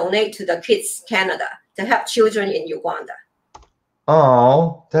charity, we donate to the Kids Canada to help children in Uganda.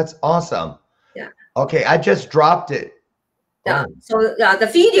 Oh, that's awesome. Yeah. Okay, I just dropped it. Yeah. Oh. So the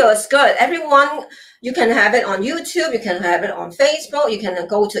video is good. Everyone, you can have it on YouTube. You can have it on Facebook. You can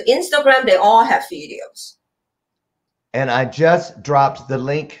go to Instagram. They all have videos. And I just dropped the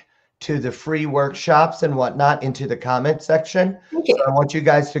link to the free workshops and whatnot into the comment section. Okay. So I want you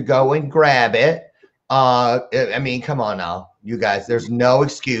guys to go and grab it. I mean, come on now, you guys, there's no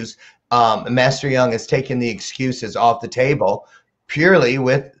excuse. Master Yeung has taken the excuses off the table purely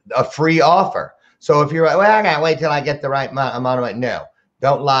with a free offer. So if you're like, well, I gotta wait till I get the right amount of money. No,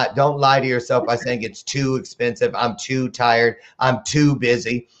 don't lie to yourself by saying it's too expensive. I'm too tired. I'm too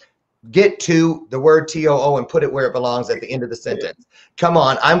busy. Get to the word TOO and put it where it belongs at the end of the sentence. Come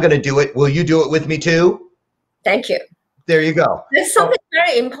on, I'm going to do it. Will you do it with me too? Thank you. There you go. There's something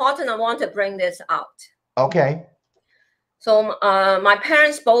very important. I want to bring this out. Okay. So my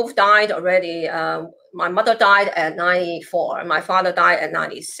parents both died already. My mother died at 94. My father died at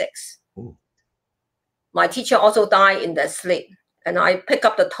 96. Ooh. My teacher also died in their sleep. And I picked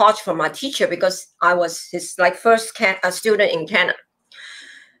up the torch from my teacher because I was his first student in Canada.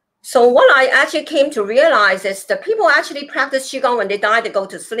 So what I actually came to realize is that people actually practice Qigong when they die, they go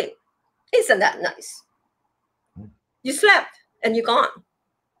to sleep. Isn't that nice? You slept and you're gone.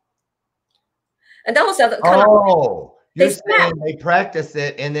 And that was the kind of, you're saying they practice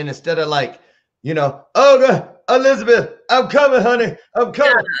it, and then instead of oh, Elizabeth, I'm coming, honey, I'm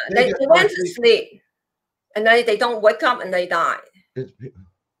coming. Yeah, they went to sleep, and then they don't wake up and they die.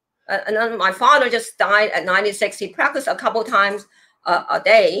 And then my father just died at 96. He practiced a couple times a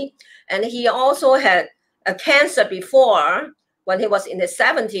day, and he also had a cancer before when he was in his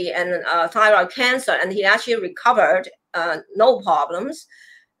 70s, and thyroid cancer, and he actually recovered, no problems.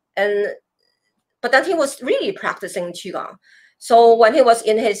 But then he was really practicing Qigong. So when he was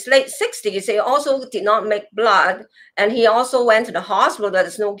in his late 60s, he also did not make blood, and he also went to the hospital.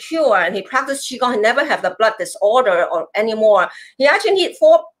 There's no cure, and he practiced Qigong. He never had the blood disorder or anymore. He actually needed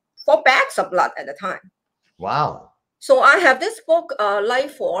four bags of blood at the time. Wow. So I have this book,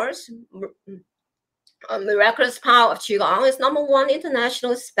 Life Force, Miraculous Power of Qigong. It's #1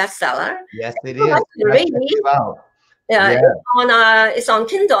 international bestseller. Yes, it is. Yeah, it's on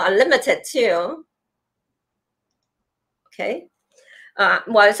Kindle Unlimited too. Okay.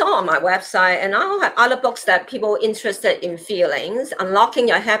 Well, it's all on my website, and I'll have other books that people interested in feelings, unlocking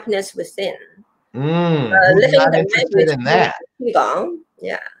your happiness within. Living not interested in that. Qigong.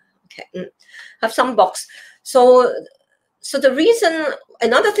 Yeah. Okay. Have some books. So the reason,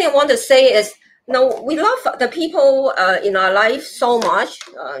 another thing I want to say is, we love the people in our life so much.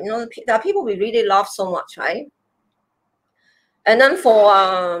 There are people we really love so much, right? And then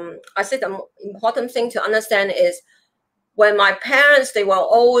I said the important thing to understand is when my parents, they were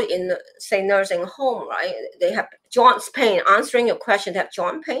old in, say, nursing home, right? They have joint pain. Answering your question, they have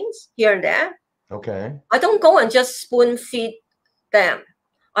joint pains here and there. Okay. I don't go and just spoon feed them.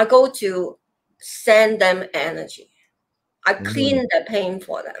 I go to send them energy. I clean the pain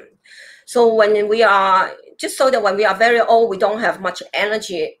for them. So when we are very old, we don't have much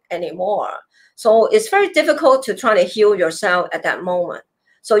energy anymore. So it's very difficult to try to heal yourself at that moment.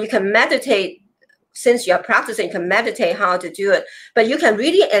 So you can meditate. Since you're practicing, you can meditate how to do it. But you can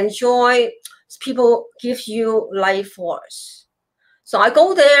really enjoy people give you life force. So I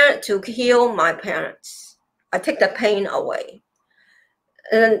go there to heal my parents. I take the pain away.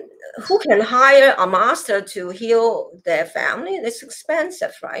 And who can hire a master to heal their family? It's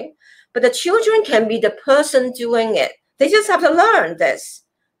expensive, right? But the children can be the person doing it. They just have to learn this.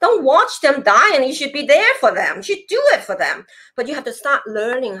 Don't watch them die, and you should be there for them. You should do it for them. But you have to start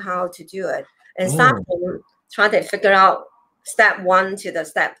learning how to do it and start trying to figure out step 1 to the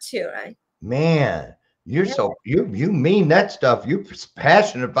step 2, right? Man, you're you mean that stuff. You're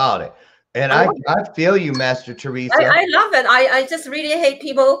passionate about it. And I feel you, Master Teresa. I love it. I just really hate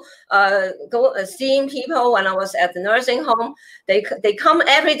people seeing people when I was at the nursing home. They come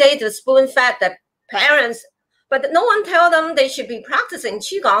every day to spoon fed their parents, but no one tell them they should be practicing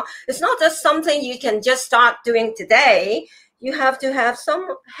Qigong. It's not just something you can just start doing today. You have to have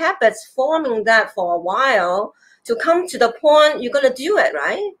some habits forming that for a while to come to the point you're going to do it,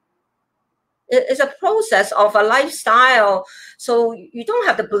 right? It's a process of a lifestyle. So you don't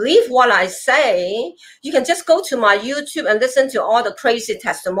have to believe what I say. You can just go to my YouTube and listen to all the crazy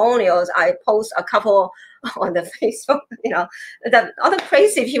testimonials. I post a couple on the Facebook, the other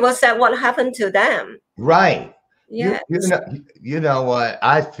crazy people said what happened to them. Right. Yeah. You know what?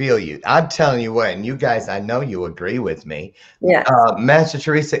 I feel you. I'm telling you what, and you guys, I know you agree with me. Yeah. Master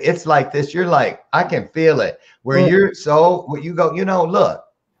Teresa, it's like this. You're like, I can feel it. Where you go, look,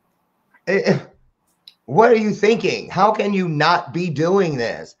 what are you thinking? How can you not be doing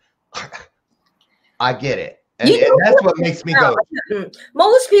this? I get it. And that's what makes me go.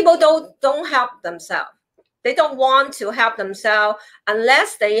 Most people don't help themselves. They don't want to help themselves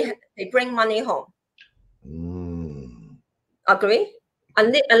unless they bring money home. Agree?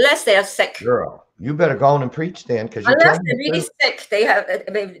 Unless they are sick. Girl, you better go on and preach then, because unless they're really sick,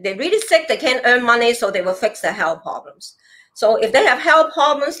 they're really sick, they can't earn money, so they will fix their health problems. So if they have health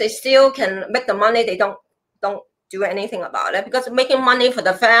problems, they still can make the money. They don't do anything about it, because making money for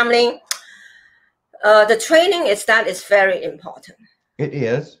the family, the training is very important. It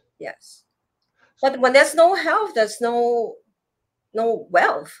is. Yes. But when there's no health, there's no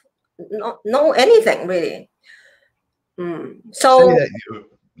wealth, no anything really. So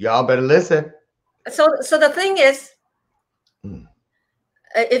y'all better listen. So the thing is,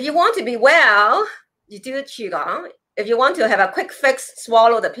 if you want to be well, you do Qigong. If you want to have a quick fix,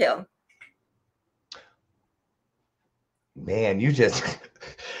 swallow the pill. Man, you just,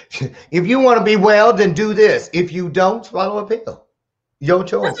 if you want to be well, then do this. If you don't, swallow a pill. Your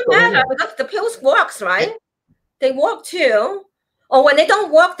choice. Doesn't matter, because the pills works, right? They work too. Or when they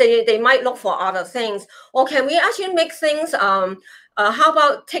don't work, they might look for other things. Or can we actually make things, how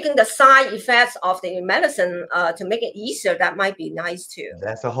about taking the side effects of the medicine to make it easier? That might be nice too.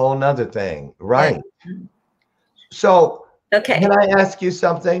 That's a whole nother thing. Right. Yeah. So can I ask you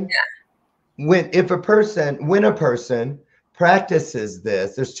something? Yeah. When a person practices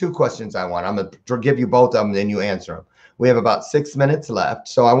this, there's two questions I want. I'm going to give you both of them, then you answer them. We have about 6 minutes left.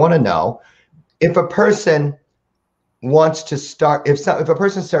 So I want to know, if a person wants to start, if a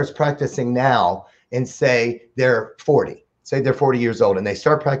person starts practicing now and say they're 40 years old and they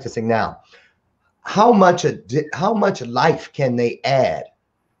start practicing now, how much life can they add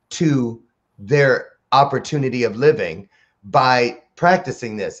to their opportunity of living by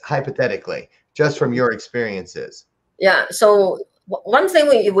practicing this, hypothetically, just from your experiences? Yeah. So one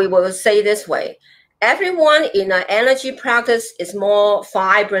thing we will say this way: everyone in an energy practice is more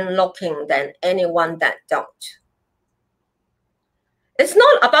vibrant looking than anyone that don't. It's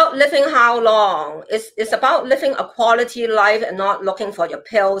not about living how long. It's about living a quality life and not looking for your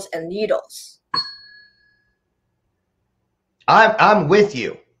pills and needles. I'm with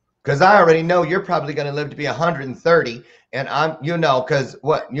you, because I already know you're probably going to live to be 130, and because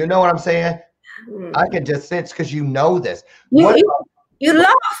what I'm saying? I can just sense, because you know this. You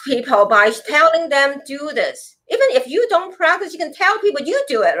love people by telling them do this. Even if you don't practice, you can tell people you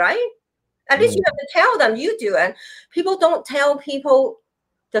do it, right? At least you have to tell them you do it. People don't tell people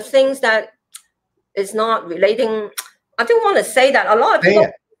the things that is not relating. I don't want to say that. A lot of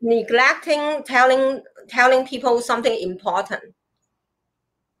people neglecting telling people something important,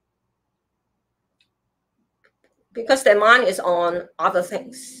 because their mind is on other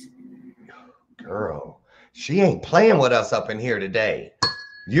things. Girl, she ain't playing with us up in here today.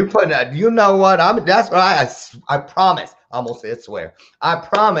 You putting that, you know what? That's what I promise. I almost said swear. I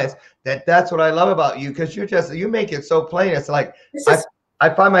promise that's what I love about you, because you make it so plain. It's like I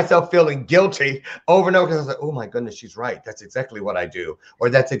find myself feeling guilty over and over, because I was like, oh my goodness, she's right. That's exactly what I do, or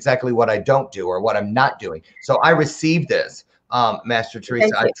that's exactly what I don't do, or what I'm not doing. So I receive this, Master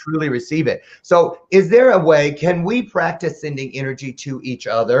Teresa. I truly receive it. So is there a way, can we practice sending energy to each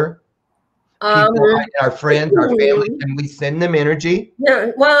other? People, our friends, our family, can we send them energy? Yeah,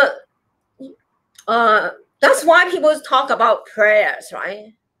 well, that's why people talk about prayers,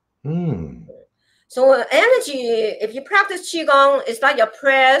 right? So energy, if you practice Qigong, it's like your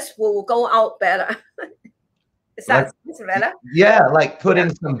prayers will go out better. Is that better? Yeah, like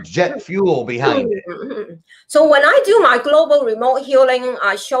putting some jet fuel behind it. So when I do my global remote healing,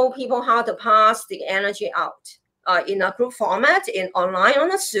 I show people how to pass the energy out. In a group format, online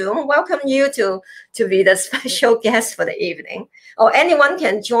on a Zoom. Welcome you to be the special guest for the evening, or anyone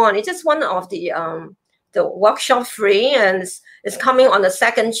can join. It's just one of the workshop free, and it's coming on the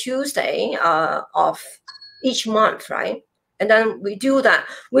second Tuesday of each month, right? And then we do that.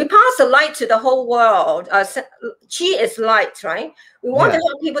 We pass the light to the whole world. Qi is light, right? We want to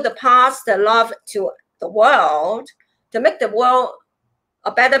help people to pass the love to the world, to make the world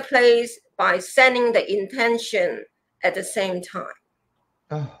a better place by sending the intention at the same time.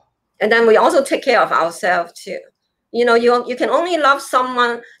 Oh. And then we also take care of ourselves too. You know, you can only love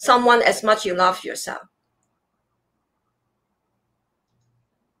someone as much you love yourself.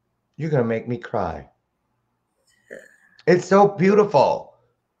 You're gonna make me cry. It's so beautiful,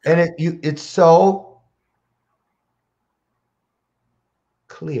 and it's so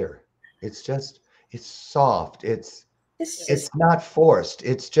clear. It's soft. It's not forced.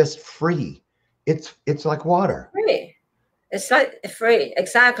 It's just free. It's like water. Free. It's like free,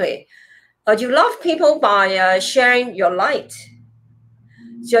 exactly. You love people by sharing your light.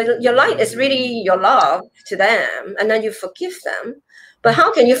 So your light is really your love to them, and then you forgive them. But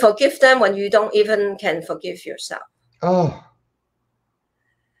how can you forgive them when you don't even can forgive yourself? Oh,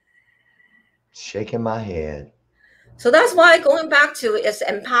 shaking my head. So that's why going back to is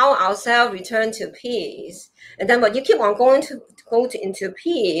empower ourselves, return to peace. And then when you keep on going into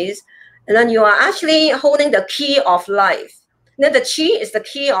peace, and then you are actually holding the key of life. And then the chi is the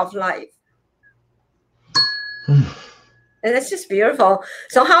key of life. And it's just beautiful.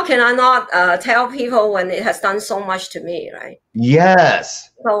 So how can I not tell people when it has done so much to me, right?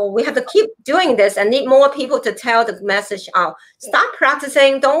 Yes. So we have to keep doing this and need more people to tell the message out. Start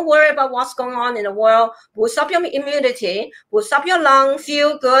practicing. Don't worry about what's going on in the world. Boost up your immunity. Boost up your lung.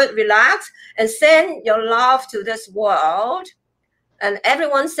 Feel good. Relax. And send your love to this world. And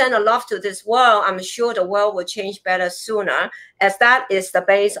everyone send a love to this world. I'm sure the world will change better sooner, as that is the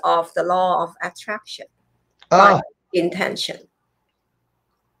base of the law of attraction. By intention.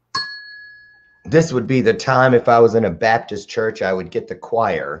 This would be the time if I was in a Baptist church, I would get the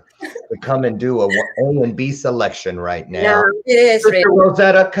choir to come and do a A and B selection right now. Yeah, it is. Sister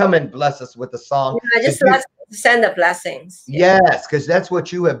Rosetta, come and bless us with a song. Yeah, just let's send the blessings. Yes, because that's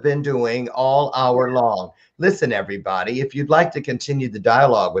what you have been doing all hour long. Listen, everybody, if you'd like to continue the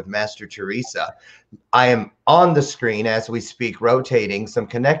dialogue with Master Teresa, I am on the screen as we speak, rotating some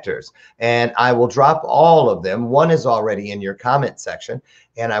connectors, and I will drop all of them. One is already in your comment section,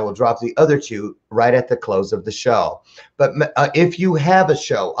 and I will drop the other two right at the close of the show. But if you have a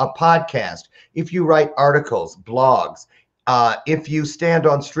show, a podcast, if you write articles, blogs, if you stand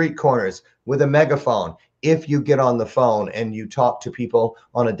on street corners with a megaphone, if you get on the phone and you talk to people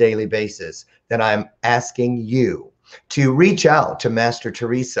on a daily basis, then I'm asking you to reach out to Master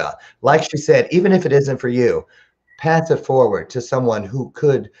Teresa. Like she said, even if it isn't for you, pass it forward to someone who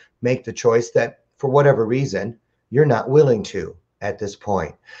could make the choice that for whatever reason, you're not willing to at this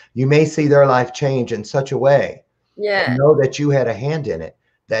point. You may see their life change in such a way. Yeah. Know that you had a hand in it,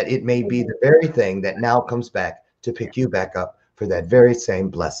 that it may be the very thing that now comes back to pick you back up for that very same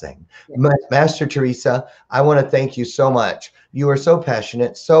blessing. Master Teresa, I want to thank you so much. You are so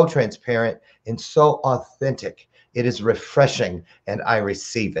passionate, so transparent, and so authentic. It is refreshing, and I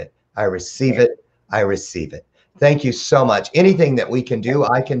receive it. I receive it. I receive it. Thank you so much. Anything that we can do,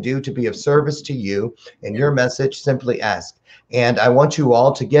 I can do to be of service to you and your message, simply ask. And I want you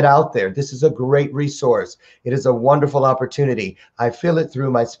all to get out there. This is a great resource. It is a wonderful opportunity. I feel it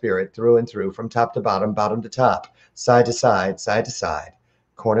through my spirit, through and through, from top to bottom, bottom to top, side to side, side to side,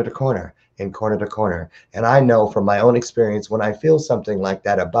 corner to corner, and corner to corner. And I know from my own experience, when I feel something like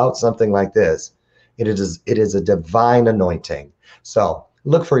that about something like this, it is a divine anointing. So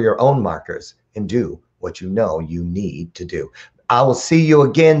look for your own markers and do what you know you need to do. I will see you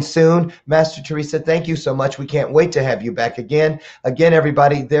again soon. Master Teresa, thank you so much. We can't wait to have you back again. Again,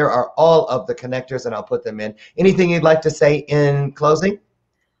 everybody, there are all of the connectors, and I'll put them in. Anything you'd like to say in closing?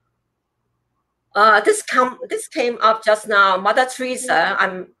 This came up just now. Mother Teresa,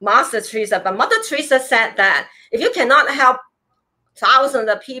 I'm Master Teresa, but Mother Teresa said that if you cannot help thousands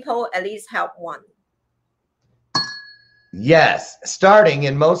of people, at least help one. Yes, starting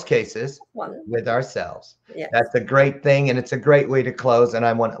in most cases with ourselves. Yes. That's a great thing, and it's a great way to close. And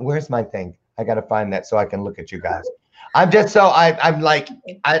where's my thing? I got to find that so I can look at you guys. I'm just so I'm like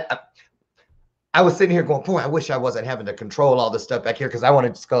I was sitting here going, boy, I wish I wasn't having to control all this stuff back here because I want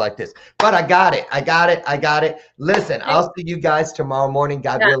to just go like this. But I got it. I got it. I got it. Listen, I'll see you guys tomorrow morning,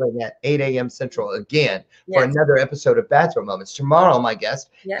 God willing, at 8 a.m. Central again for another episode of Bathrobe Moments. Tomorrow, my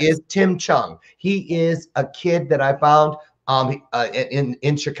guest is Tim Chung. He is a kid that I found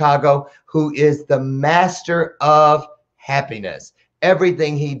in Chicago who is the master of happiness.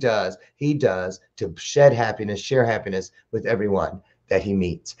 Everything he does to shed happiness, share happiness with everyone that he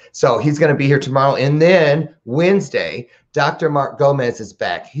meets. So he's going to be here tomorrow. And then Wednesday, Dr. Mark Gomez is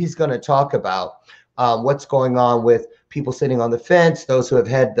back. He's going to talk about what's going on with people sitting on the fence, those who have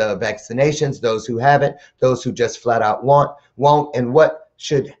had the vaccinations, those who haven't, those who just flat out won't, and what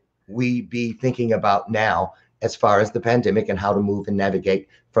should we be thinking about now as far as the pandemic and how to move and navigate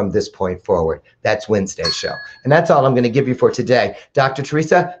from this point forward. That's Wednesday's show. And that's all I'm going to give you for today. Dr.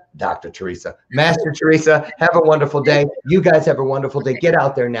 Teresa, Master Teresa, have a wonderful day. You guys have a wonderful day. Get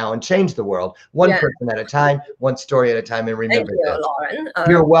out there now and change the world, one person at a time, one story at a time. And remember Thank you, this. Lauren.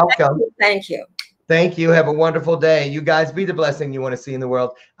 You're welcome. Thank you. Thank you. Have a wonderful day. You guys be the blessing you want to see in the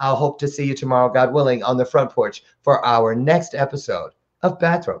world. I'll hope to see you tomorrow, God willing, on the front porch for our next episode of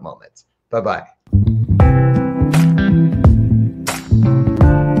Bathrobe Moments. Bye-bye.